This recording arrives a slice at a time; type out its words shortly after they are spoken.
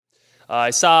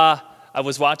I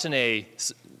was watching a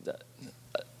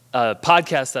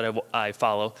podcast that I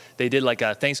follow. They did like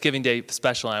a Thanksgiving Day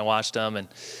special, and I watched them,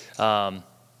 and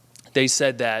they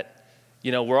said that,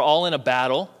 we're all in a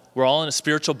battle. We're all in a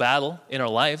spiritual battle in our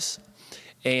lives.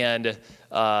 And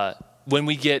when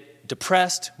we get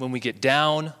depressed, when we get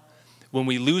down, when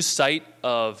we lose sight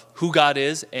of who God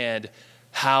is and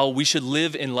how we should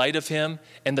live in light of him,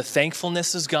 and the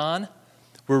thankfulness is gone,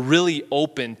 we're really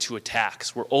open to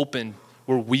attacks. We're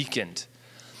weakened.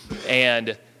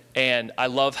 And I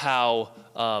love how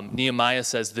Nehemiah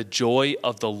says, the joy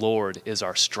of the Lord is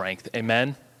our strength.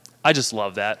 Amen? I just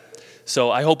love that.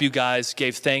 So I hope you guys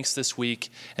gave thanks this week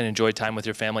and enjoyed time with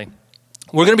your family.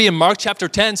 We're going to be in Mark chapter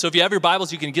 10, so if you have your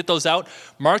Bibles, you can get those out.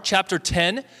 Mark chapter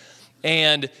 10,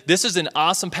 and this is an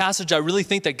awesome passage. I really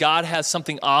think that God has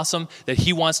something awesome that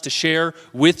he wants to share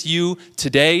with you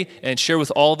today and share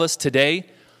with all of us today.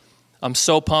 I'm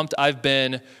so pumped. I've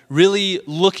been really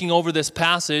looking over this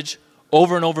passage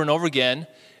over and over and over again,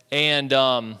 and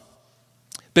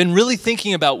been really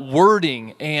thinking about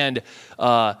wording and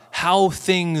how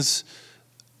things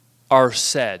are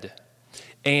said.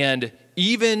 And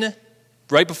even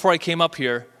right before I came up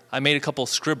here, I made a couple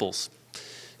scribbles.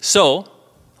 So,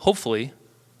 hopefully,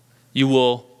 you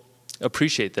will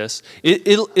appreciate this.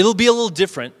 It'll be a little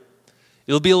different.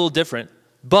 It'll be a little different,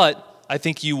 but I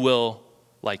think you will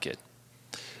like it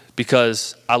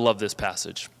because I love this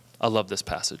passage. I love this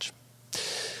passage.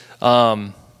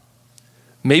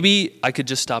 Maybe I could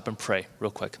just stop and pray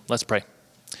real quick. Let's pray.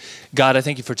 God, I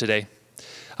thank you for today.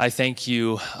 I thank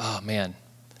you,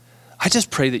 I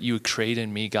just pray that you would create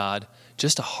in me, God,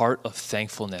 just a heart of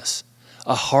thankfulness,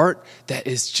 a heart that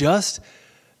is just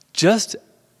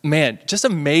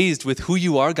amazed with who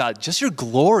you are, God, just your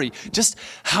glory, just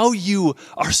how you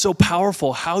are so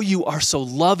powerful, how you are so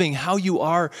loving, how you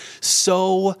are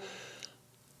so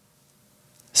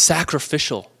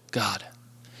sacrificial, God.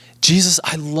 Jesus,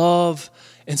 I love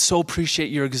and so appreciate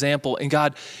your example. And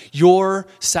God, your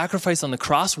sacrifice on the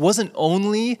cross wasn't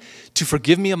only to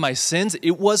forgive me of my sins,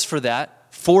 it was for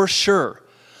that, for sure.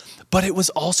 But it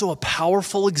was also a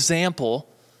powerful example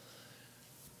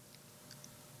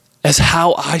as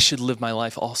how I should live my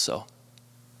life also.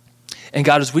 And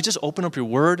God, as we just open up your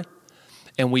word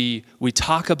and we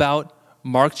talk about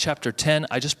Mark chapter 10,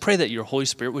 I just pray that your Holy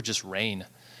Spirit would just reign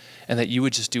and that you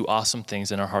would just do awesome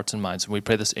things in our hearts and minds. And we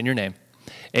pray this in your name.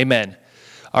 Amen.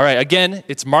 All right, again,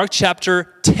 it's Mark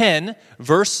chapter 10,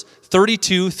 verse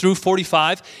 32 through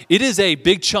 45. It is a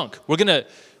big chunk. We're going to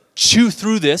chew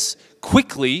through this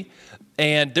quickly,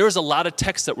 and there's a lot of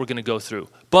text that we're going to go through.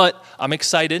 But I'm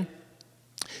excited.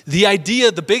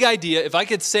 The big idea, if I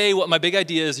could say what my big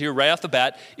idea is here right off the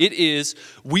bat, it is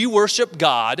we worship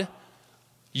God,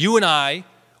 you and I.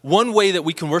 One way that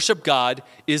we can worship God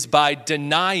is by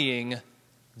denying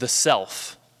the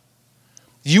self.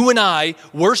 You and I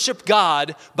worship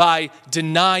God by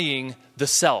denying the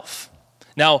self.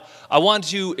 Now, I want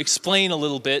to explain a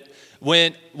little bit.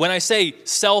 When I say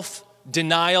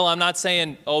self-denial, I'm not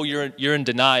saying, oh, you're in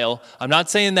denial. I'm not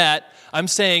saying that. I'm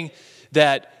saying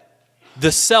that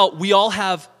the self, we all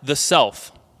have the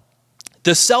self.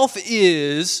 The self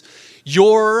is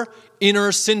your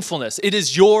inner sinfulness. It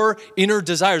is your inner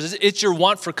desires. It's your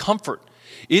want for comfort.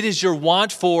 It is your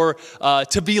want for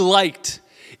to be liked.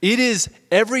 It is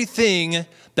everything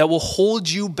that will hold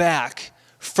you back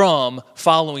from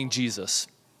following Jesus.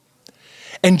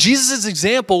 And Jesus'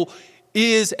 example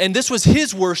is, and this was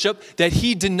his worship, that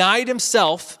he denied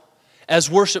himself as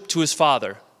worship to his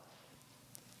Father.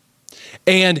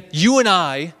 And you and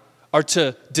I are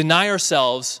to deny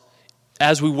ourselves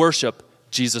as we worship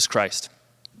Jesus Christ.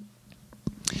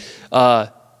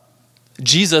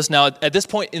 Jesus, now at this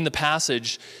point in the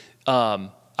passage,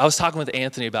 I was talking with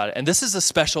Anthony about it, and this is a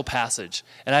special passage,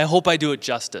 and I hope I do it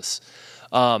justice.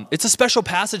 It's a special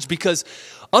passage because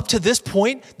up to this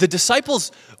point, the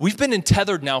disciples, we've been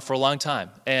tethered now for a long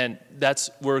time, and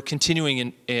we're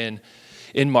continuing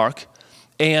in Mark.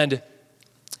 And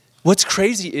what's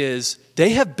crazy is they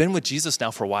have been with Jesus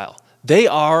now for a while. They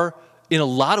are, in a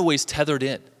lot of ways, tethered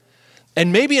in.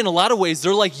 And maybe in a lot of ways,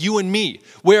 they're like you and me,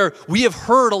 where we have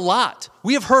heard a lot.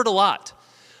 We have heard a lot.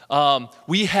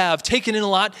 We have taken in a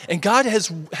lot, and God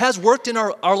has worked in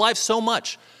our lives so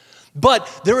much.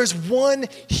 But there is one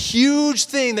huge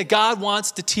thing that God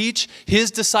wants to teach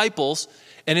his disciples,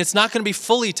 and it's not going to be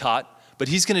fully taught, but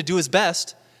he's going to do his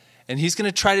best, and he's going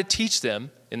to try to teach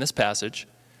them in this passage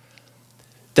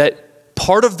that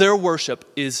part of their worship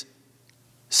is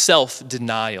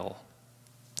self-denial.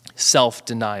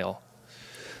 Self-denial.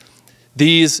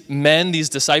 These men, these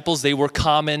disciples, they were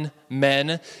common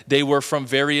men. They were from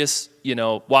various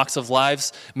walks of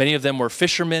lives. Many of them were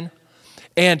fishermen.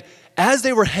 And as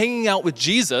they were hanging out with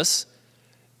Jesus,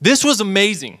 this was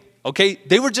amazing, okay?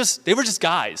 They were just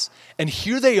guys. And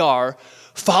here they are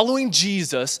following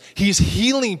Jesus. He's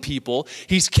healing people.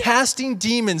 He's casting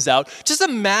demons out. Just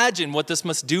imagine what this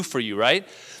must do for you, right?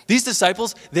 These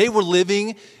disciples, they were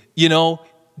living,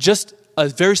 just a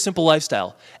very simple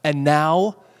lifestyle. And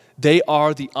now they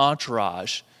are the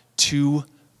entourage to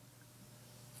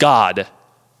God.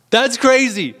 That's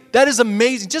crazy. That is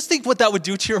amazing. Just think what that would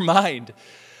do to your mind.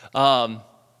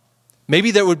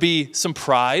 Maybe there would be some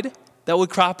pride that would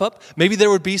crop up. Maybe there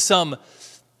would be some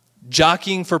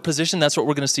jockeying for position. That's what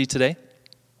we're going to see today.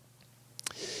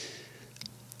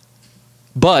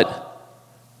 But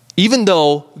even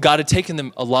though God had taken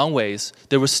them a long ways,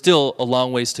 there was still a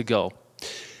long ways to go.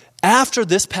 After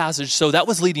this passage, so that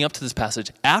was leading up to this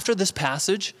passage. After this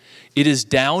passage, it is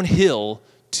downhill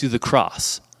to the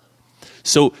cross.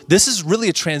 So this is really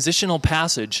a transitional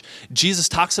passage. Jesus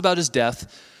talks about his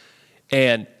death,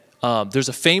 and there's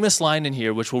a famous line in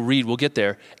here, which we'll read, we'll get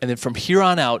there. And then from here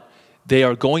on out, they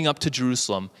are going up to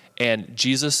Jerusalem, and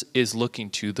Jesus is looking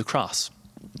to the cross.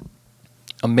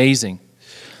 Amazing.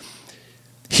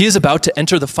 He is about to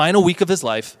enter the final week of his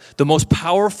life, the most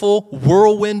powerful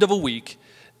whirlwind of a week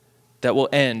that will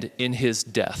end in his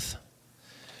death.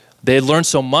 They had learned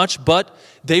so much, but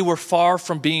they were far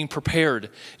from being prepared.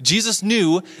 Jesus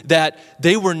knew that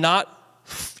they were not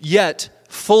yet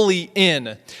fully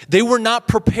in. They were not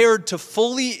prepared to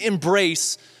fully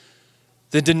embrace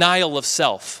the denial of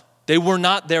self. They were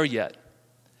not there yet.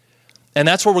 And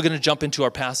that's where we're going to jump into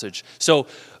our passage. So,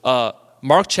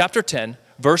 Mark chapter 10,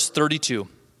 verse 32.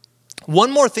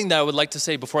 One more thing that I would like to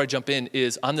say before I jump in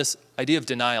is on this idea of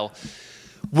denial.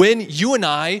 When you and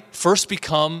I first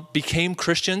became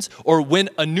Christians, or when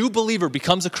a new believer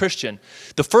becomes a Christian,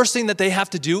 the first thing that they have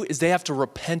to do is they have to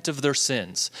repent of their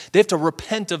sins. They have to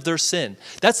repent of their sin.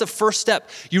 That's the first step.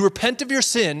 You repent of your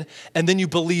sin, and then you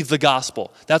believe the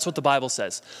gospel. That's what the Bible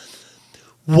says.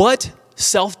 What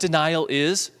self-denial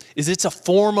is it's a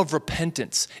form of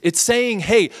repentance. It's saying,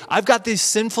 hey, I've got these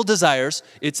sinful desires.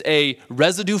 It's a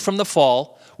residue from the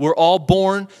fall. We're all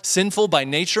born sinful by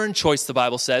nature and choice, the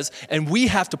Bible says, and we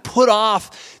have to put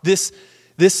off this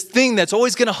thing that's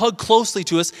always going to hug closely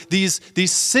to us,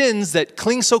 these sins that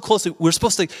cling so closely. We're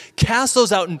supposed to cast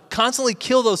those out and constantly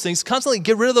kill those things, constantly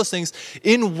get rid of those things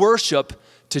in worship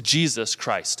to Jesus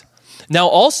Christ. Now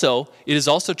also, it is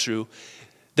also true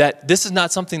that this is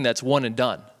not something that's one and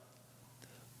done.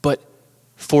 But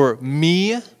for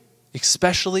me,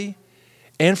 especially,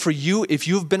 and for you, if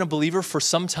you've been a believer for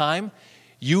some time,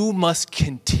 you must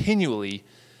continually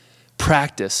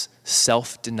practice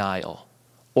self-denial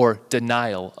or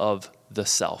denial of the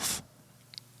self.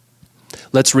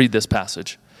 Let's read this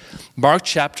passage. Mark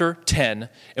chapter 10,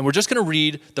 and we're just going to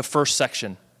read the first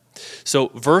section. So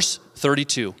verse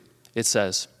 32, it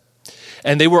says,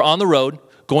 "And they were on the road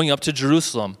going up to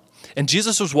Jerusalem, and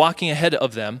Jesus was walking ahead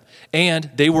of them, and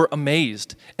they were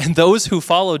amazed. And those who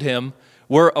followed him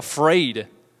were afraid."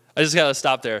 I just got to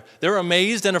stop there. They're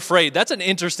amazed and afraid. That's an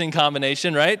interesting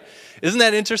combination, right? Isn't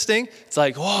that interesting? It's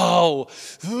like, whoa,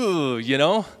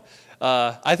 ooh,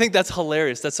 I think that's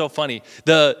hilarious. That's so funny.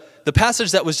 The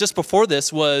passage that was just before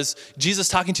this was Jesus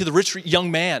talking to the rich young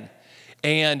man.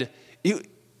 And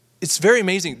it's very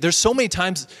amazing. There's so many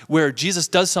times where Jesus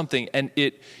does something and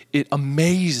it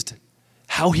amazed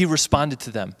how he responded to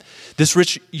them. This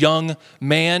rich young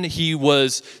man, he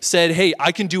said, hey,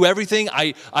 I can do everything.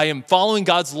 I am following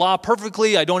God's law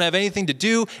perfectly. I don't have anything to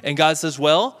do. And God says,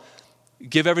 well,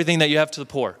 give everything that you have to the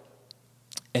poor.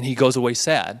 And he goes away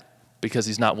sad because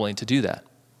he's not willing to do that.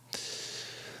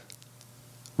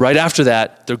 Right after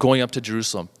that, they're going up to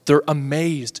Jerusalem. They're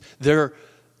amazed. They're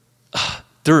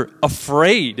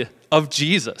afraid of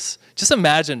Jesus. Just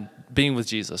imagine being with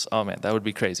Jesus. Oh man, that would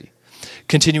be crazy.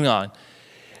 Continuing on.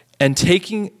 And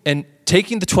taking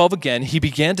the 12 again, he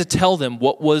began to tell them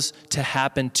what was to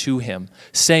happen to him,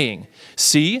 saying,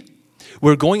 "See,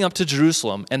 we're going up to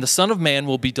Jerusalem, and the Son of Man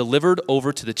will be delivered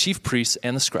over to the chief priests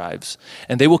and the scribes,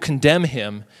 and they will condemn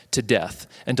him to death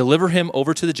and deliver him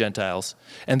over to the Gentiles,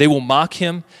 and they will mock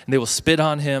him, and they will spit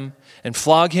on him, and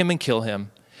flog him and kill him,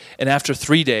 and after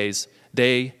 3 days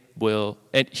he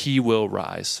will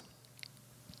rise."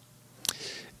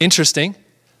 Interesting.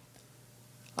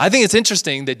 I think it's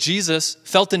interesting that Jesus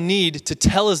felt the need to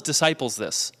tell his disciples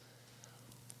this.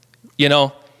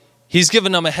 He's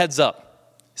giving them a heads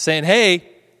up, saying, hey,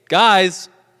 guys,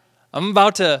 I'm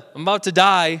about to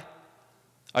die.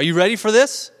 Are you ready for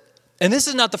this? And this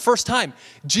is not the first time.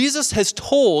 Jesus has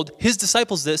told his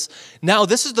disciples this. Now,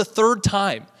 this is the third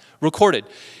time, recorded.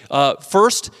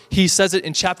 First, he says it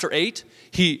in chapter 8.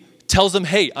 He tells them,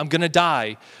 hey, I'm going to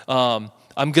die. I'm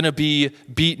going to be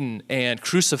beaten and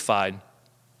crucified.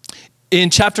 In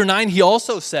chapter 9, he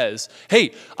also says,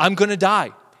 hey, I'm going to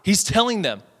die. He's telling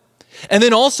them. And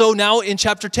then also now in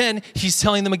chapter 10, he's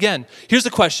telling them again. Here's the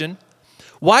question.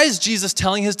 Why is Jesus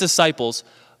telling his disciples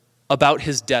about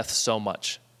his death so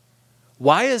much?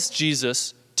 Why is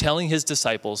Jesus telling his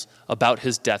disciples about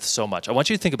his death so much? I want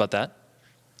you to think about that.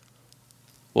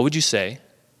 What would you say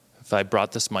if I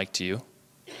brought this mic to you?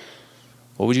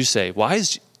 What would you say? Why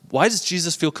does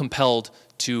Jesus feel compelled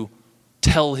to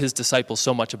tell his disciples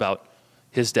so much about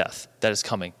his death that is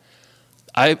coming?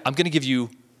 I'm going to give you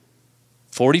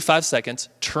 45 seconds.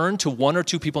 Turn to one or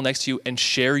two people next to you and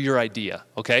share your idea,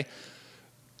 okay?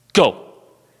 Go.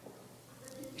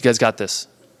 You guys got this.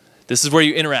 This is where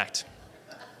you interact.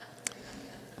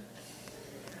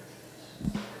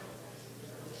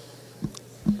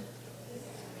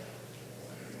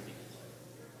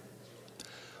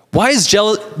 Why is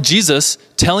Jesus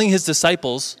telling his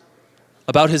disciples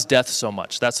about his death so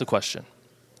much? That's the question.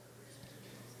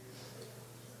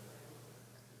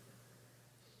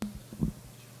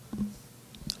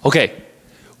 Okay.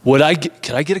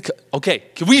 Okay,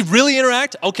 can we really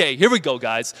interact? Okay, here we go,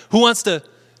 guys.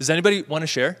 Does anybody want to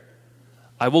share?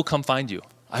 I will come find you.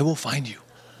 I will find you.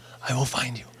 I will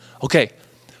find you. Okay,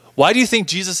 why do you think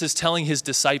Jesus is telling his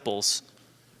disciples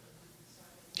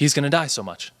he's going to die so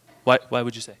much? Why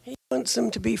would you say? He wants them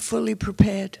to be fully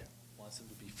prepared.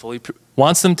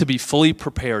 Wants them to be fully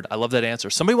prepared. I love that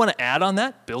answer. Somebody want to add on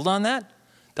that? Build on that?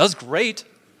 That was great.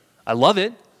 I love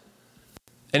it.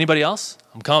 Anybody else?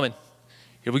 I'm coming.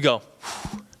 Here we go.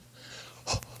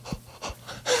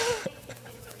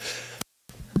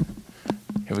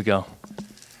 Here we go.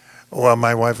 Well,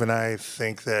 my wife and I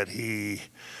think that he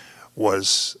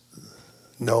was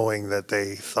knowing that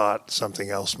they thought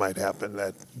something else might happen,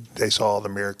 that they saw the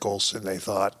miracles and they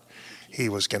thought he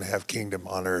was going to have kingdom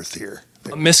on earth here.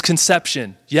 A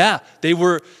misconception. Yeah, they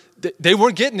weren't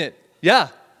getting it. Yeah.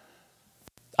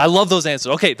 I love those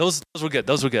answers. Okay, those were good.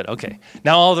 Those were good. Okay.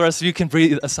 Now all the rest of you can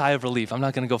breathe a sigh of relief. I'm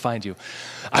not going to go find you.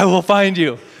 I will find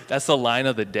you. That's the line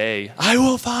of the day. I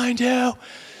will find you.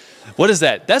 What is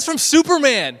that? That's from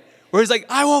Superman, where he's like,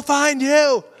 I will find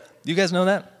you. You guys know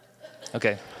that?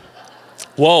 Okay.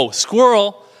 Whoa,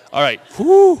 squirrel. All right.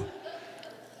 Whoo.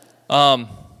 I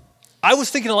was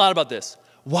thinking a lot about this.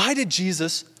 Why did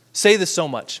Jesus say this so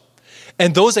much?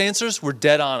 And those answers were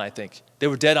dead on, I think. They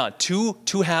were dead on.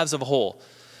 Two halves of a whole.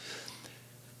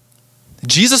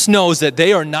 Jesus knows that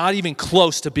they are not even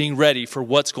close to being ready for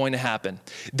what's going to happen.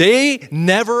 They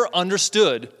never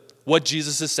understood what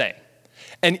Jesus is saying.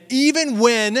 And even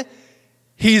when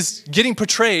he's getting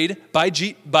betrayed by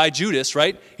Judas,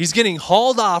 right? He's getting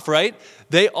hauled off, right?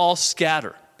 They all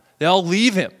scatter. They all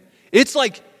leave him. It's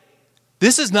like,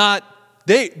 this is not,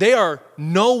 they are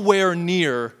nowhere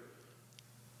near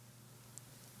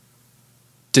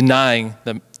denying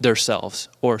themselves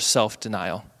or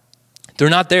self-denial.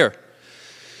 They're not there.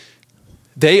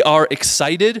 They are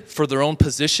excited for their own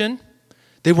position.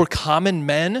 They were common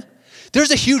men. There's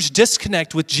a huge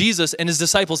disconnect with Jesus and his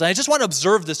disciples. And I just want to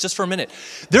observe this just for a minute.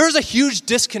 There's a huge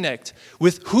disconnect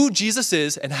with who Jesus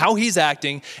is and how he's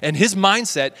acting and his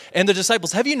mindset and the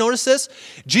disciples. Have you noticed this?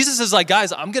 Jesus is like,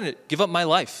 guys, I'm going to give up my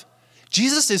life.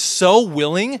 Jesus is so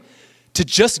willing to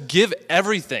just give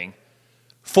everything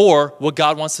for what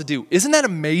God wants to do. Isn't that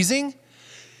amazing?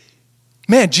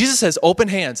 Man, Jesus has open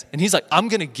hands and he's like, I'm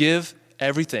going to give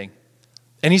everything.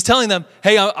 And he's telling them,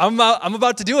 hey, I'm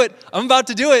about to do it. I'm about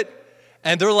to do it.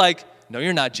 And they're like, no,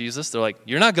 you're not, Jesus. They're like,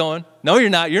 you're not going. No, you're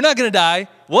not. You're not going to die.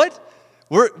 What?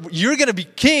 You're going to be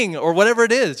king or whatever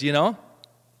it is, you know?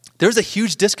 There's a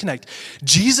huge disconnect.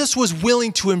 Jesus was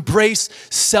willing to embrace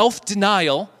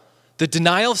self-denial, the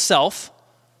denial of self,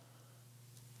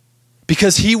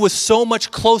 because he was so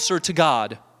much closer to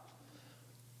God.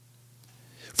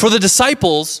 For the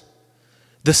disciples,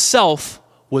 the self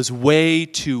was way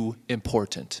too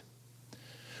important.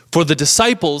 For the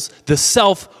disciples, the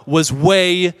self was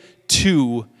way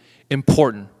too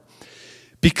important.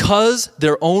 Because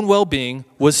their own well-being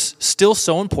was still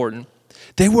so important,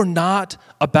 they were not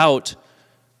about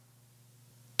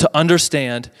to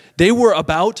understand. They were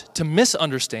about to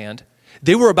misunderstand.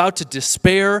 They were about to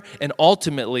despair and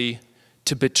ultimately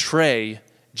to betray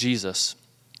Jesus.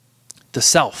 The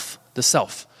self.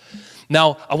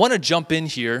 Now, I want to jump in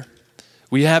here.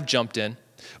 We have jumped in.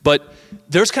 But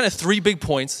there's kind of three big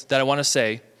points that I want to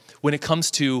say when it comes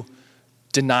to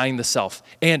denying the self.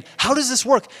 And how does this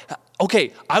work?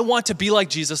 okay, I want to be like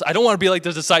Jesus. I don't want to be like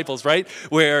the disciples, right?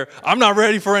 Where I'm not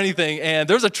ready for anything and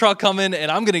there's a truck coming and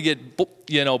I'm going to get,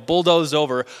 bulldozed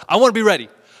over. I want to be ready.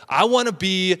 I want to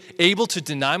be able to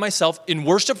deny myself in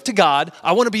worship to God.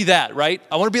 I want to be that, right?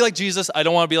 I want to be like Jesus. I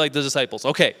don't want to be like the disciples.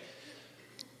 Okay.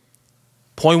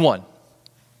 Point 1.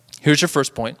 Here's your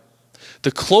first point.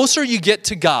 The closer you get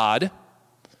to God,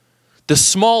 the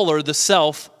smaller the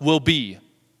self will be.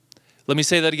 Let me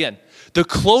say that again. The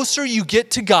closer you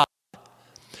get to God,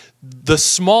 the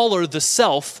smaller the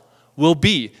self will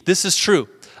be. This is true.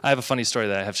 I have a funny story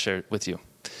that I have shared with you.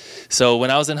 So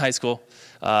when I was in high school,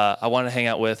 I wanted to hang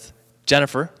out with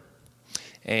Jennifer,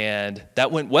 and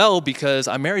that went well because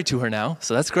I'm married to her now,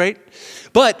 so that's great.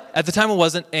 But at the time it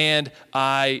wasn't, and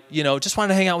I, just wanted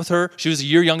to hang out with her. She was a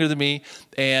year younger than me,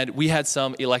 and we had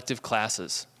some elective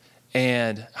classes.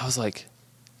 And I was like,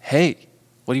 hey,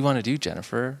 what do you want to do,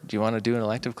 Jennifer? Do you want to do an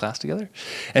elective class together?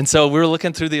 And so we were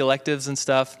looking through the electives and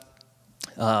stuff.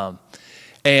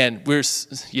 And we were,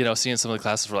 seeing some of the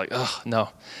classes. We're like, oh, no,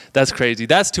 that's crazy.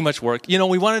 That's too much work.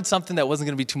 We wanted something that wasn't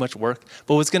going to be too much work,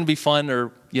 but was going to be fun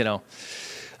or,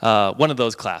 one of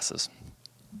those classes.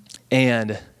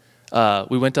 And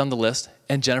we went down the list,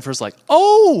 and Jennifer's like,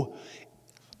 oh,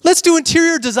 let's do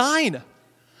interior design.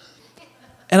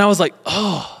 And I was like,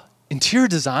 oh, interior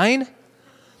design?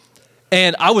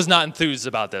 And I was not enthused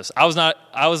about this. I was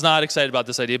not excited about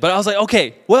this idea, but I was like,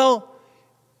 okay, well,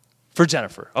 for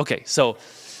Jennifer. Okay, so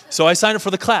I signed up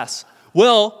for the class.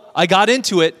 Well, I got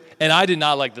into it, and I did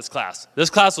not like this class. This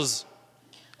class was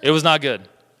not good.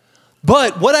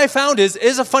 But what I found is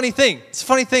a funny thing. It's a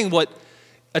funny thing what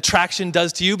attraction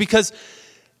does to you, because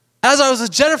as I was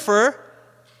with Jennifer,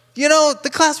 the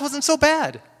class wasn't so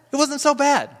bad. It wasn't so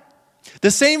bad.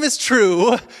 The same is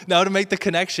true, now to make the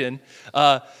connection,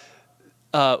 where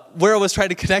I was trying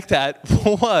to connect that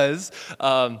was,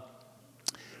 I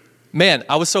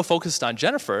was so focused on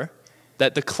Jennifer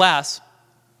that the class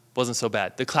wasn't so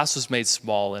bad. The class was made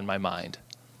small in my mind.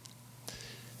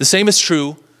 The same is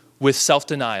true with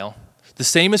self-denial. The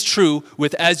same is true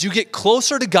with as you get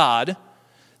closer to God,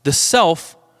 the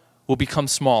self will become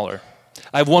smaller.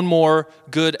 I have one more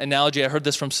good analogy. I heard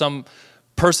this from some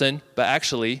person, but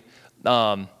actually,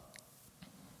 it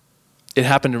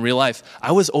happened in real life.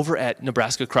 I was over at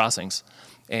Nebraska Crossings,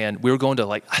 and we were going to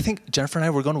I think Jennifer and I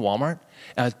were going to Walmart,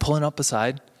 and I was pulling up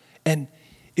beside, and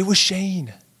it was Shane.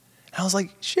 And I was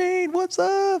like, Shane, what's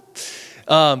up?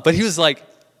 But he was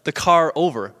the car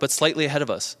over, but slightly ahead of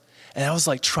us. And I was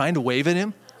trying to wave at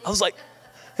him. I was like,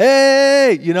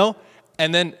 hey,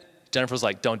 And then Jennifer was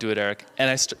like, don't do it, Eric. And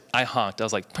I honked. I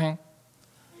was like, ping.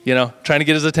 Trying to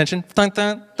get his attention. Dun,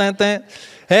 dun, dun, dun.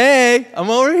 Hey, I'm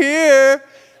over here.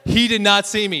 He did not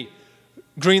see me.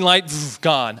 Green light,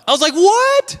 gone. I was like,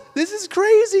 what? This is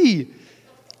crazy.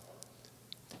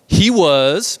 He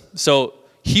was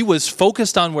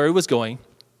focused on where he was going,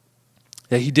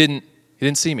 that he didn't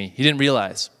see me. He didn't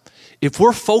realize. If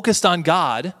we're focused on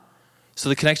God, so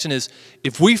the connection is,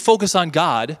 if we focus on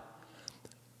God,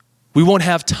 we won't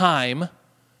have time,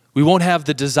 we won't have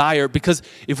the desire, because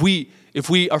if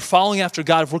we are following after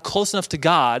God, if we're close enough to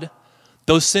God,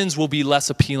 those sins will be less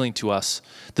appealing to us.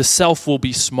 The self will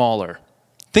be smaller.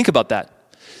 Think about that.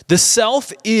 The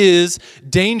self is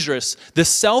dangerous. The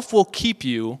self will keep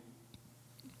you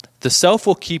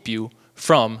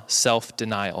from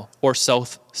self-denial or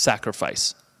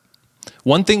self-sacrifice.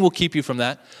 One thing will keep you from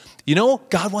that.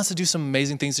 God wants to do some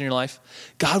amazing things in your life.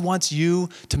 God wants you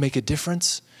to make a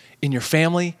difference in your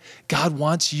family. God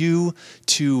wants you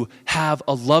to have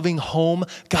a loving home.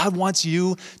 God wants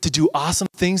you to do awesome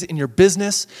things in your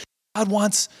business. God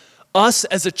wants us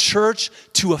as a church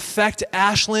to affect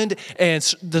Ashland and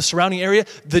the surrounding area.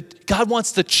 God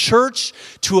wants the church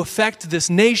to affect this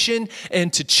nation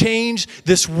and to change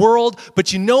this world. But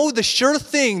the sure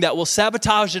thing that will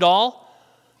sabotage it all?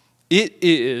 It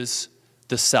is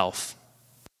the self.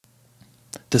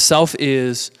 The self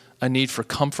is a need for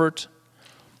comfort,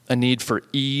 a need for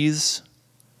ease,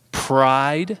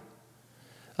 pride.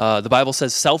 The Bible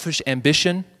says selfish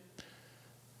ambition,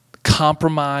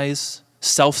 compromise,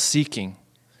 self-seeking.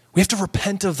 We have to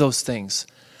repent of those things.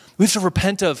 We have to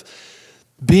repent of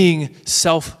being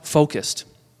self-focused.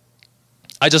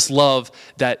 I just love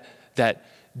that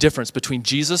difference between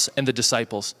Jesus and the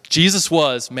disciples. Jesus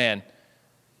was,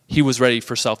 he was ready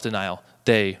for self-denial.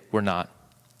 They were not.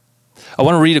 I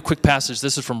want to read a quick passage.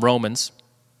 This is from Romans.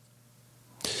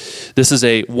 This is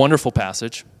a wonderful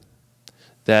passage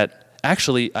that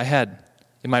actually I had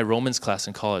in my Romans class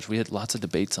in college. We had lots of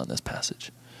debates on this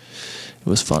passage. It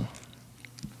was fun.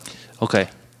 Okay,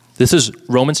 this is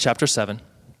Romans chapter 7.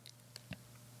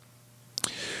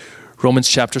 Romans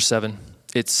chapter 7.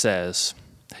 it says,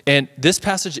 and this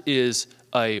passage is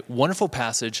a wonderful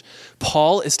passage.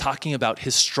 Paul is talking about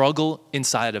his struggle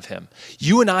inside of him.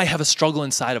 You and I have a struggle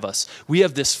inside of us. We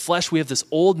have this flesh, we have this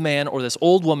old man or this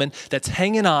old woman that's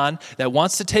hanging on, that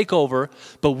wants to take over,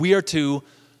 but we are to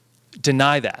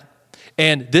deny that.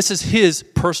 And this is his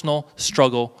personal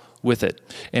struggle with it.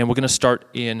 And we're going to start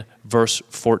in verse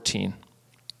 14.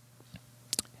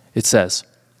 It says,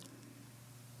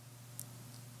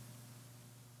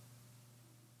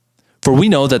 "For we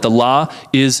know that the law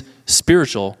is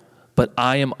spiritual, but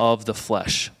I am of the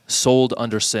flesh, sold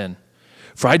under sin.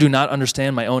 For I do not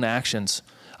understand my own actions.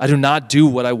 I do not do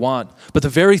what I want, but I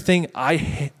do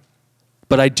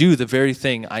the very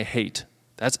thing I hate."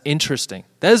 That's interesting.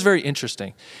 That is very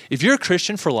interesting. If you're a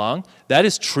Christian for long, that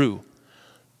is true.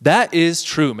 That is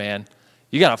true, man.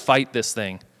 You got to fight this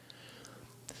thing.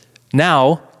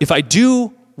 Now, if I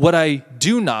do what I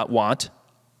do not want,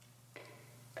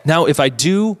 now if I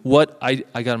do what I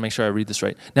got to make sure I read this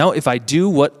right. Now, if I do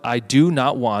what I do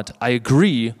not want, I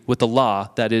agree with the law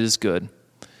that it is good.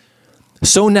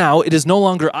 So now it is no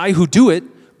longer I who do it,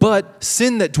 but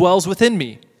sin that dwells within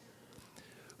me.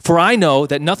 For I know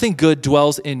that nothing good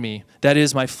dwells in me, that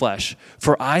is my flesh.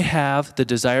 For I have the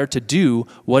desire to do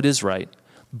what is right,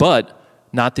 but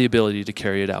not the ability to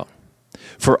carry it out.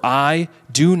 For I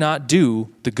do not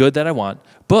do the good that I want,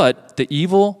 but the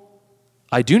evil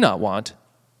I do not want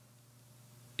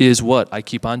is what I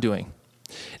keep on doing.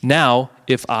 Now,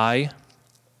 if I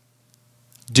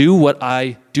do what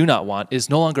I do not want, it is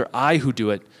no longer I who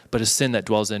do it, but a sin that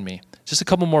dwells in me. Just a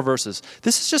couple more verses.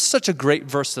 This is just such a great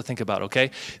verse to think about,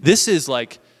 okay? This is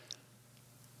like,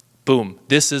 boom,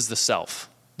 this is the self.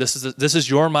 This is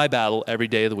your and my battle every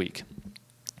day of the week.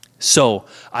 So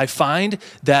I find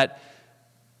that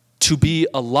to be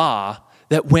a law,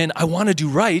 that when I want to do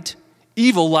right,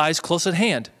 evil lies close at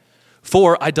hand.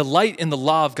 For I delight in the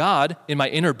law of God in my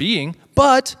inner being,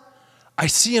 but I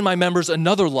see in my members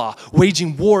another law,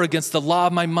 waging war against the law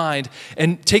of my mind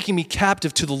and taking me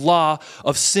captive to the law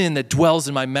of sin that dwells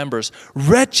in my members.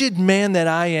 Wretched man that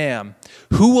I am,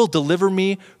 who will deliver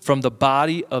me from the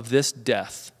body of this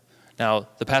death? Now,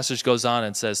 the passage goes on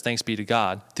and says, thanks be to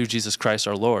God through Jesus Christ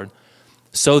our Lord.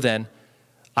 So then,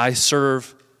 I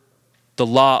serve the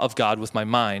law of God with my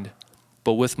mind,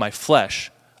 but with my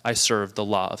flesh, I serve the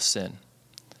law of sin.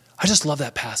 I just love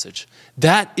that passage.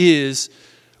 That is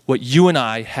what you and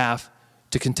I have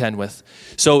to contend with.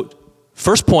 So,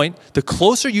 first point, the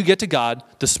closer you get to God,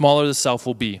 the smaller the self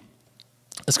will be.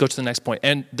 Let's go to the next point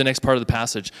and the next part of the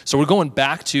passage. So we're going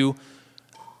back to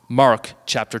Mark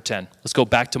chapter 10. Let's go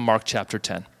back to Mark chapter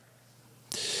 10.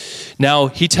 Now,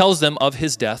 he tells them of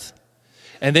his death,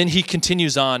 and then he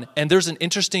continues on, and there's an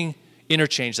interesting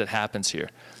interchange that happens here.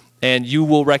 And you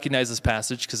will recognize this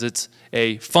passage because it's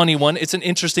a funny one. It's an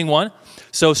interesting one.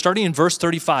 So starting in verse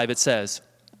 35, it says,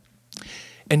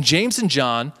 "And James and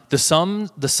John, the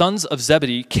sons of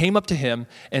Zebedee, came up to him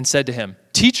and said to him,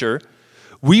 'Teacher,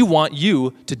 we want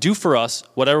you to do for us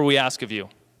whatever we ask of you.'"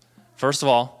 First of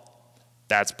all,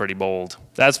 that's pretty bold.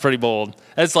 That's pretty bold.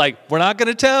 It's like, we're not going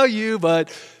to tell you,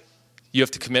 but you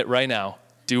have to commit right now.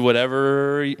 Do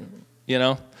whatever,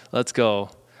 let's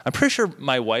go. I'm pretty sure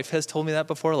my wife has told me that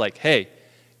before, like, hey,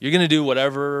 you're going to do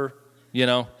whatever,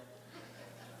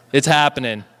 it's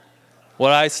happening.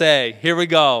 What I say, here we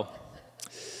go.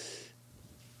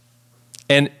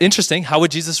 And interesting, how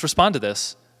would Jesus respond to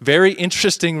this? Very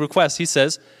interesting request. He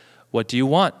says, "What do you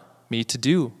want me to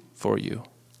do for you?"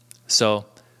 So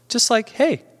just like,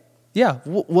 hey, yeah,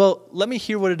 well, let me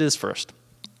hear what it is first.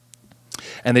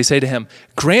 And they say to him,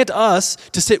 "Grant us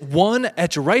to sit one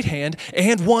at your right hand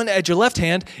and one at your left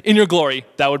hand in your glory."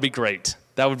 That would be great.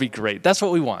 That would be great. That's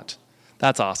what we want.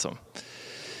 That's awesome.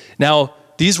 Now,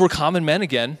 these were common men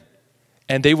again,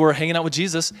 and they were hanging out with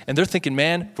Jesus, and they're thinking,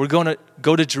 man, we're going to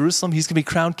go to Jerusalem. He's going to be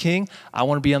crowned king. I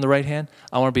want to be on the right hand.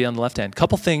 I want to be on the left hand.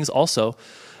 Couple things also.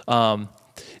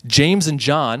 James and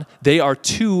John, they are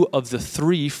two of the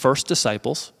three first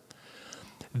disciples.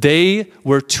 They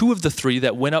were two of the three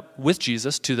that went up with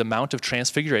Jesus to the Mount of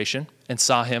Transfiguration and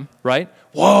saw him, right?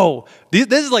 Whoa,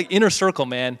 this is like inner circle,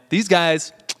 man. These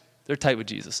guys, they're tight with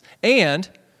Jesus. And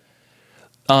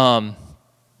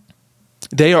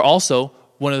they are also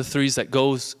one of the threes that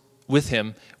goes with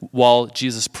him while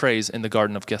Jesus prays in the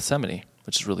Garden of Gethsemane,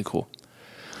 which is really cool.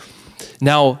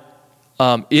 Now,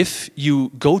 if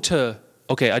you go to,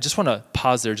 I just want to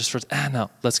pause there just for,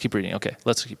 let's keep reading. Okay,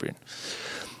 let's keep reading.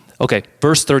 Okay,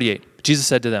 verse 38, Jesus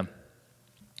said to them,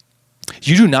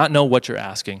 "You do not know what you're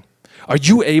asking. Are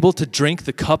you able to drink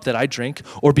the cup that I drink,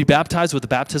 or be baptized with the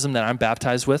baptism that I'm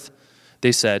baptized with?"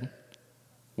 They said,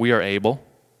 "We are able."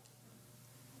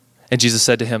 And Jesus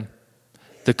said to him,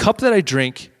 The cup that I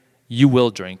drink, you will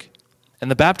drink. And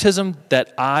the baptism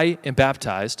that I am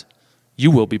baptized,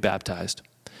 you will be baptized.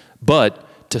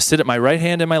 But to sit at my right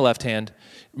hand and my left hand,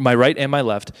 my right and my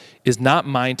left, is not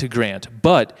mine to grant,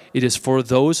 but it is for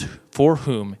those for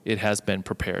whom it has been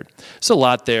prepared. It's a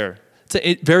lot there. It's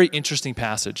a very interesting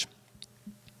passage.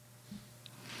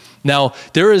 Now,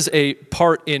 there is a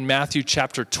part in Matthew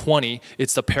chapter 20.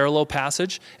 It's the parallel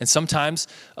passage, and sometimes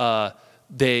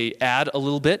they add a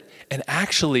little bit. And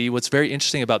actually, what's very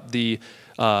interesting about the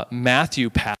Matthew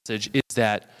passage is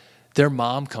that their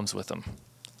mom comes with them.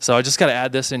 So I just got to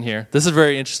add this in here. This is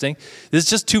very interesting. This is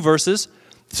just 2 verses.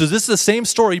 So this is the same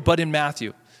story, but in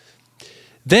Matthew.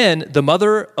 Then the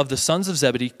mother of the sons of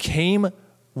Zebedee came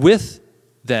with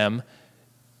them,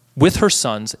 with her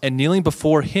sons, and kneeling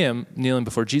before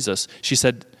Jesus,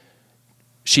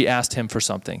 she asked him for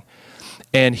something.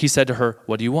 And he said to her,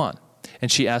 "What do you want?"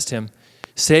 And she asked him,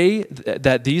 "Say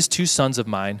that these 2 sons of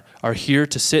mine are here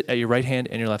to sit at your right hand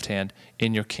and your left hand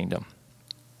in your kingdom."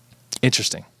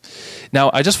 Interesting. Now,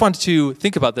 I just wanted to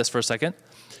think about this for a second.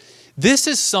 This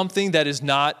is something that is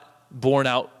not born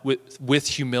out with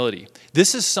humility.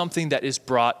 This is something that is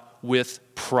brought with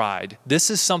pride. This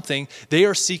is something, they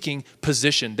are seeking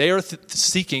position. They are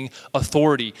seeking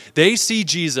authority. They see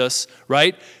Jesus,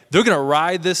 right? They're going to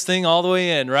ride this thing all the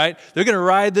way in, right? They're going to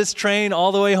ride this train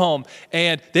all the way home.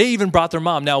 And they even brought their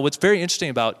mom. Now, what's very interesting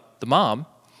about the mom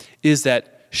is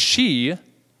that she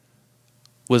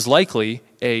was likely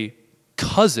a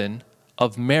cousin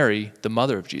of Mary, the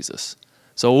mother of Jesus.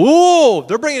 So, ooh,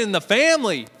 they're bringing in the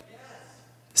family.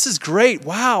 This is great.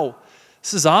 Wow.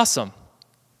 This is awesome.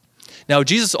 Now,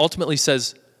 Jesus ultimately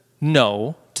says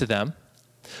no to them,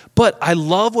 but I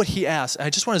love what he asks. I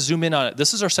just want to zoom in on it.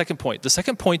 This is our second point. The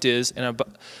second point is, and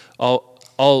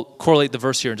I'll correlate the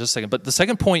verse here in just a second, but the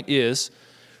second point is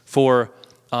for,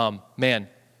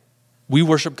 we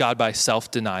worship God by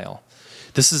self-denial.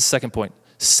 This is the second point.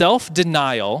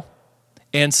 Self-denial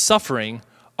and suffering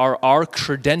are our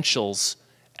credentials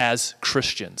as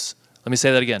Christians. Let me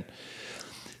say that again.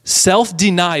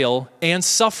 Self-denial and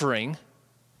suffering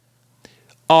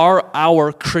are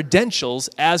our credentials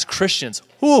as Christians.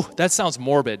 Ooh, that sounds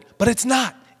morbid, but it's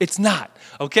not. It's not,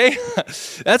 okay?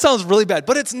 That sounds really bad,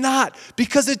 but it's not,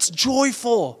 because it's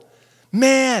joyful.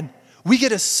 Man, we get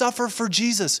to suffer for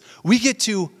Jesus. We get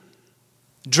to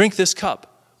drink this cup.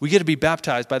 We get to be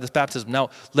baptized by this baptism. Now,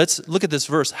 let's look at this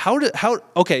verse.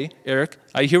 Okay, Eric,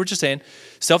 I hear what you're saying.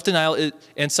 Self-denial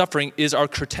and suffering is our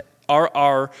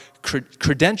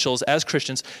credentials as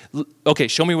Christians. Okay,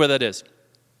 show me where that is.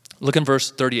 Look in verse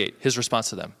 38, his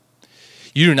response to them.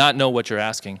 You do not know what you're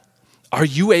asking. Are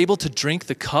you able to drink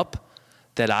the cup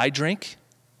that I drink?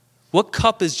 What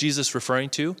cup is Jesus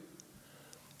referring to?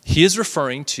 He is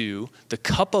referring to the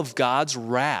cup of God's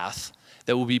wrath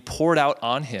that will be poured out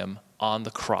on him on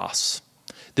the cross.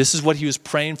 This is what he was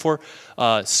praying for,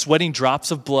 sweating drops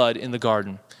of blood in the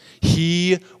garden.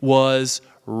 He was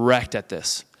wrecked at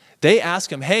this. They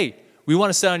ask him, hey, we want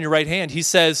to sit on your right hand. He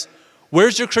says,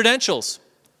 where's your credentials?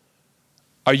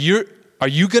 Are you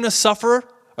going to suffer?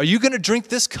 Are you going to drink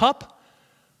this cup?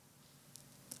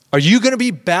 Are you going to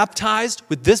be baptized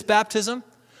with this baptism?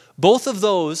 Both of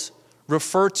those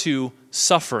refer to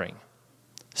suffering.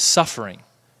 Suffering.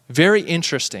 Very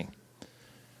interesting.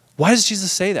 Why does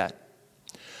Jesus say that?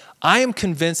 I am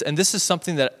convinced, and this is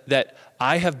something that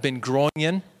I have been growing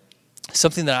in,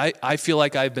 something that I feel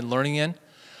like I've been learning in.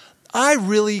 I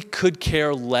really could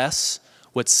care less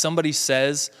what somebody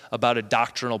says about a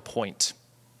doctrinal point.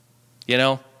 You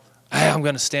know, I'm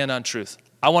going to stand on truth.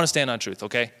 I want to stand on truth,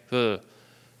 okay?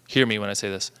 Hear me when I say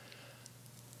this.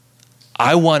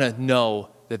 I want to know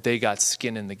that they got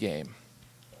skin in the game.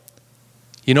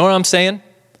 You know what I'm saying?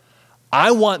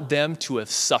 I want them to have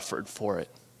suffered for it.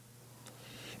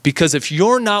 Because if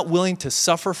you're not willing to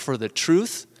suffer for the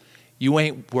truth, you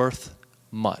ain't worth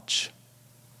much.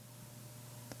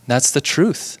 That's the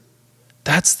truth.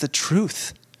 That's the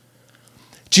truth.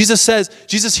 Jesus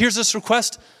hears this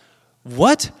request.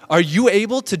 What? Are you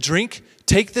able to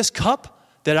take this cup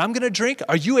that I'm going to drink?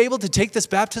 Are you able to take this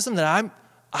baptism that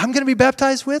I'm going to be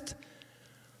baptized with?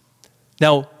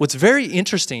 Now, what's very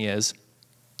interesting is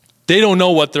they don't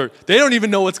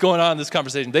even know what's going on in this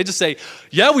conversation. They just say,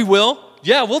 yeah, we will.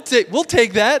 Yeah, we'll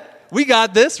take that. We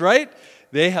got this, right?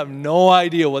 They have no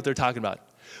idea what they're talking about.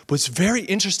 But it's very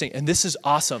interesting, and this is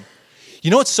awesome.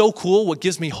 You know what's so cool, what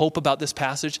gives me hope about this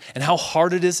passage and how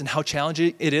hard it is and how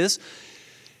challenging it is?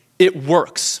 It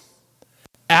works.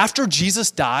 After Jesus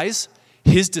dies,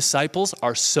 his disciples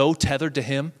are so tethered to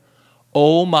him.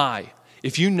 Oh my.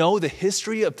 If you know the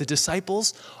history of the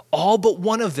disciples, all but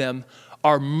one of them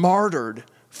are martyred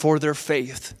for their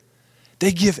faith.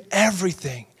 They give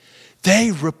everything.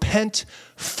 They repent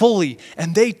fully,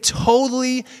 and they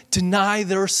totally deny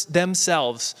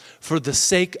themselves for the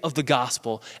sake of the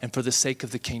gospel and for the sake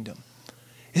of the kingdom.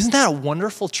 Isn't that a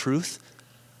wonderful truth?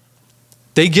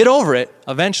 They get over it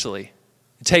eventually.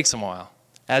 It takes them a while,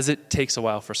 as it takes a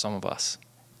while for some of us,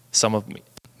 some of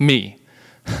me.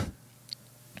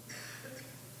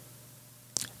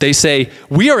 They say,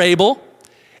 we are able,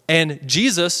 and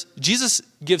Jesus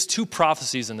gives two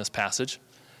prophecies in this passage.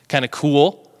 Kind of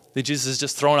cool that Jesus is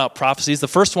just throwing out prophecies. The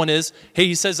first one is, hey,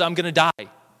 he says, I'm going to die.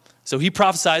 So he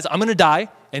prophesies, I'm going to die.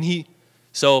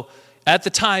 So at the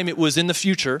time, it was in the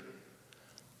future.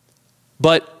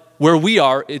 But where we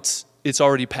are, it's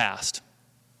already passed.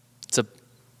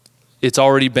 It's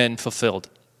already been fulfilled.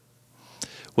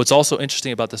 What's also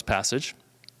interesting about this passage,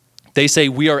 they say,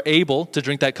 we are able to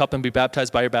drink that cup and be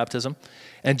baptized by your baptism.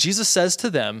 And Jesus says to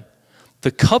them,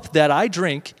 the cup that I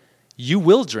drink, you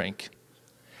will drink.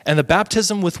 And the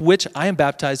baptism with which I am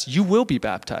baptized, you will be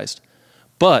baptized.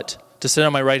 But to sit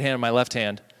on my right hand and my left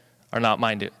hand are not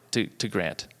mine to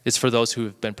grant. It's for those who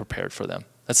have been prepared for them.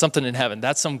 That's something in heaven.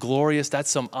 That's some glorious, that's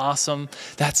some awesome,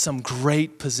 that's some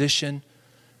great position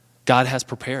God has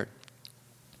prepared.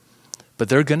 But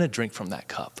they're going to drink from that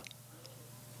cup.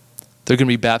 They're going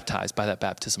to be baptized by that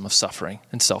baptism of suffering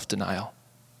and self-denial.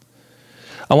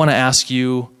 I want to ask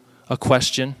you a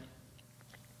question.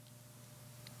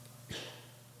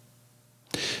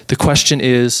 The question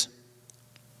is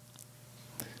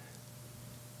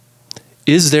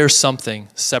there something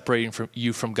separating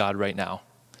you from God right now?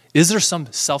 Is there some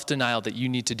self-denial that you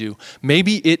need to do?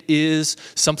 Maybe it is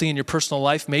something in your personal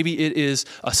life. Maybe it is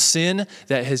a sin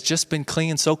that has just been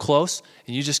clinging so close,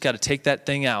 and you just got to take that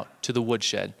thing out to the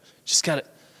woodshed. Just got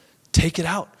to take it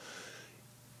out.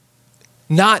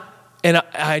 And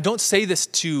I don't say this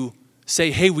to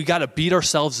say, hey, we got to beat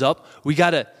ourselves up. We got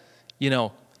to, we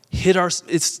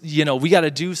got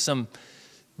to do some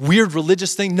weird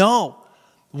religious thing. No.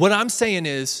 What I'm saying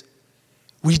is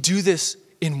we do this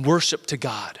in worship to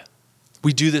God.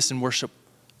 We do this in worship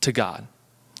to God.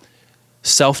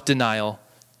 Self-denial,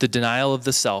 the denial of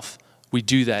the self, we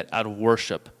do that out of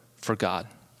worship for God.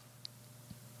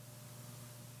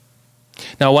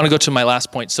 Now, I want to go to my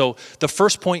last point. So the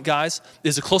first point, guys,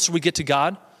 is the closer we get to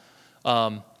God,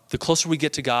 the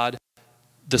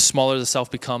smaller the self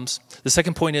becomes. The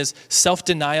second point is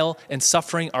self-denial and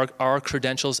suffering are our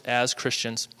credentials as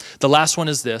Christians. The last one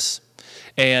is this,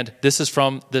 and this is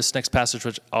from this next passage,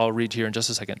 which I'll read here in just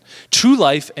a second. True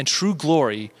life and true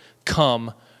glory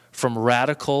come from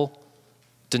radical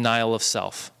denial of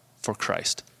self for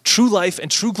Christ. True life and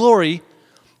true glory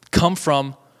come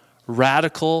from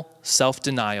radical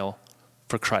self-denial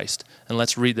for Christ. And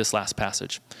let's read this last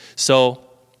passage. So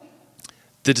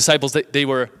the disciples, they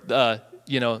were, the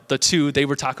two, they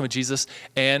were talking with Jesus.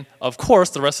 And of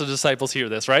course, the rest of the disciples hear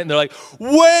this, right? And they're like,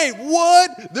 wait,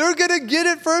 what? They're going to get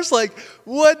it first? Like,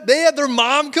 what? They had their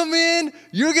mom come in?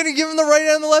 You're going to give them the right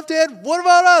hand and the left hand? What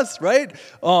about us, right?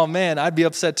 Oh, man, I'd be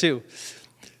upset too.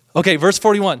 Okay, verse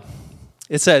 41.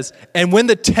 It says, and when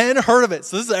the 10 heard of it,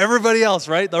 so this is everybody else,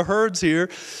 right? The herds here.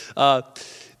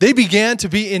 They began to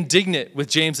be indignant with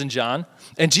James and John.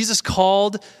 And Jesus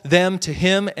called them to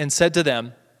him and said to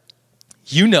them,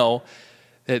 you know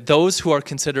that those who are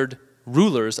considered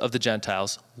rulers of the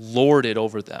Gentiles lord it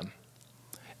over them,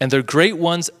 and their great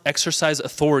ones exercise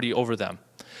authority over them.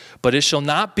 But it shall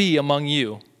not be among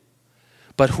you.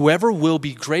 But whoever will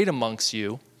be great amongst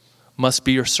you must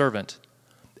be your servant.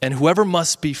 And whoever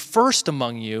must be first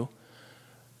among you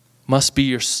must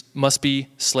be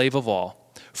slave of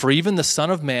all. For even the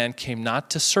Son of Man came not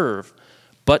to serve,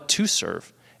 but to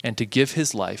serve, and to give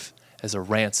his life as a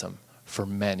ransom for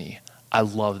many. I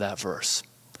love that verse.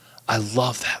 I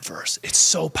love that verse. It's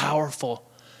so powerful.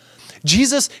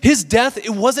 Jesus, his death, it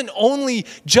wasn't only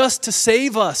just to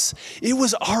save us. It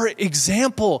was our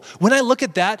example. When I look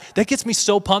at that, that gets me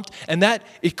so pumped, and that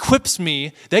equips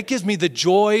me. That gives me the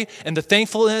joy and the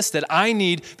thankfulness that I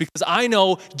need, because I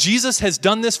know Jesus has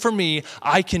done this for me.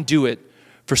 I can do it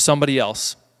for somebody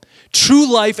else.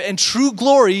 True life and true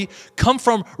glory come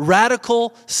from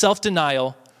radical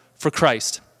self-denial for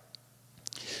Christ.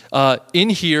 In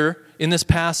here, in this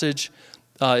passage,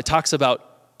 it talks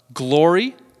about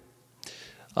glory.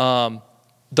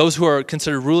 Those who are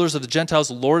considered rulers of the Gentiles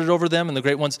lord it over them, and the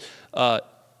great ones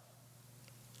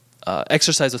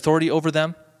exercise authority over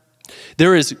them.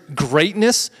 There is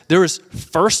greatness, there is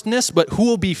firstness, but who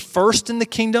will be first in the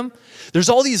kingdom? There's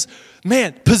all these,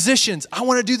 positions. I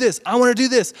want to do this. I want to do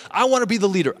this. I want to be the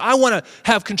leader. I want to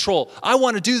have control. I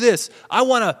want to do this. I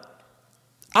want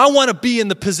to be in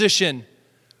the position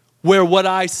where what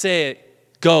I say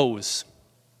goes.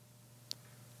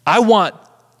 I want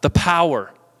the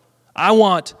power. I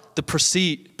want the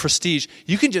prestige.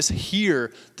 You can just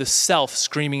hear the self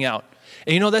screaming out.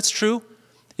 And you know that's true?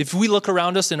 If we look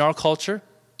around us in our culture,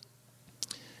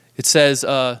 it says,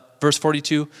 verse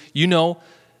 42, you know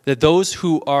that those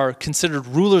who are considered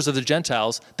rulers of the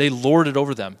Gentiles, they lord it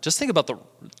over them. Just think about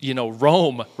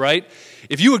Rome, right?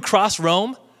 If you would cross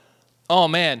Rome, oh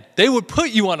man, they would put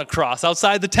you on a cross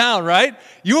outside the town, right?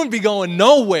 You wouldn't be going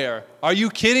nowhere. Are you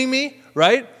kidding me,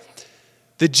 right?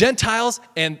 The Gentiles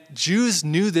and Jews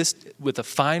knew this with a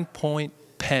fine point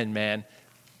pen, man.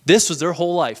 This was their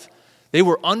whole life. They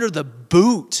were under the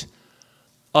boot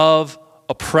of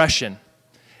oppression.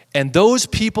 And those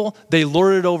people, they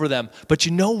lorded over them. But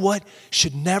you know what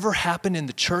should never happen in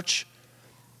the church?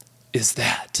 Is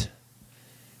that.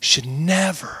 Should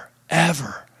never,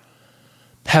 ever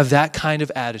have that kind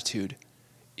of attitude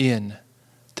in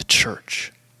the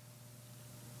church.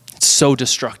 It's so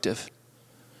destructive.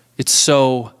 It's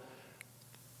so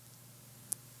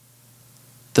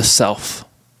the self.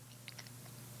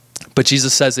 But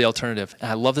Jesus says the alternative.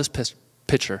 And I love this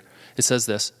picture. It says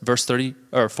this, verse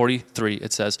 43,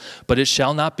 it says, but it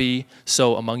shall not be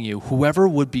so among you. Whoever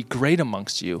would be great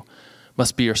amongst you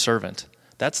must be your servant.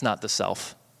 That's not the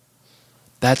self.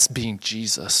 That's being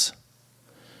Jesus.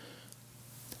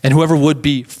 And whoever would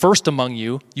be first among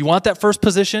you, you want that first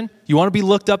position? You want to be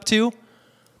looked up to?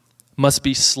 Must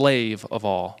be slave of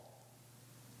all.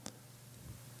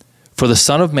 For the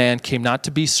Son of Man came not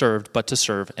to be served, but to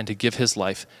serve, and to give his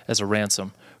life as a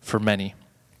ransom for many.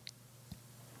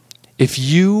 If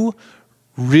you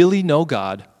really know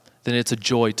God, then it's a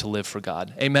joy to live for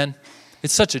God. Amen?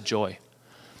 It's such a joy.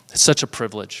 It's such a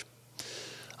privilege.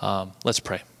 Let's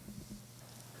pray.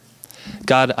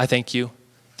 God, I thank you.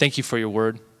 Thank you for your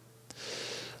word.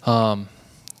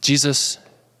 Jesus,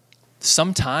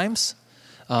 sometimes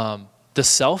the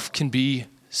self can be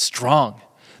strong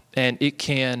and it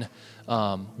can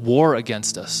war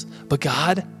against us. But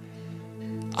God,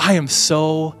 I am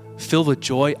so filled with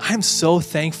joy. I am so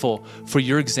thankful for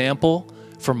your example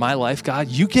for my life, God.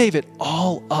 You gave it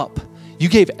all up. You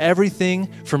gave everything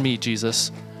for me,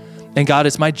 Jesus. And God,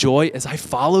 it's my joy as I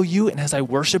follow you and as I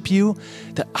worship you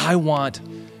that I want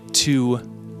to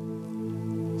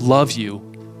love you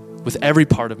with every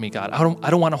part of me, God. I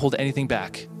don't want to hold anything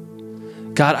back.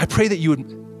 God, I pray that you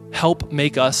would help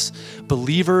make us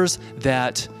believers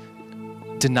that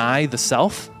deny the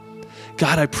self.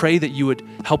 God, I pray that you would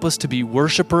help us to be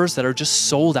worshipers that are just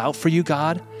sold out for you,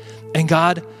 God. And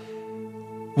God,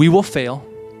 we will fail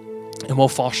and we'll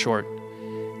fall short.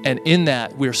 And in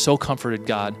that, we are so comforted,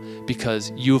 God,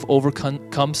 because you have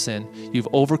overcome sin. You've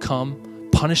overcome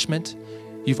punishment.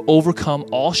 You've overcome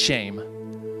all shame.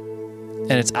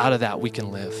 And it's out of that we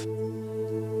can live.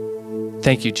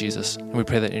 Thank you, Jesus. And we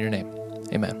pray that in your name.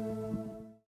 Amen.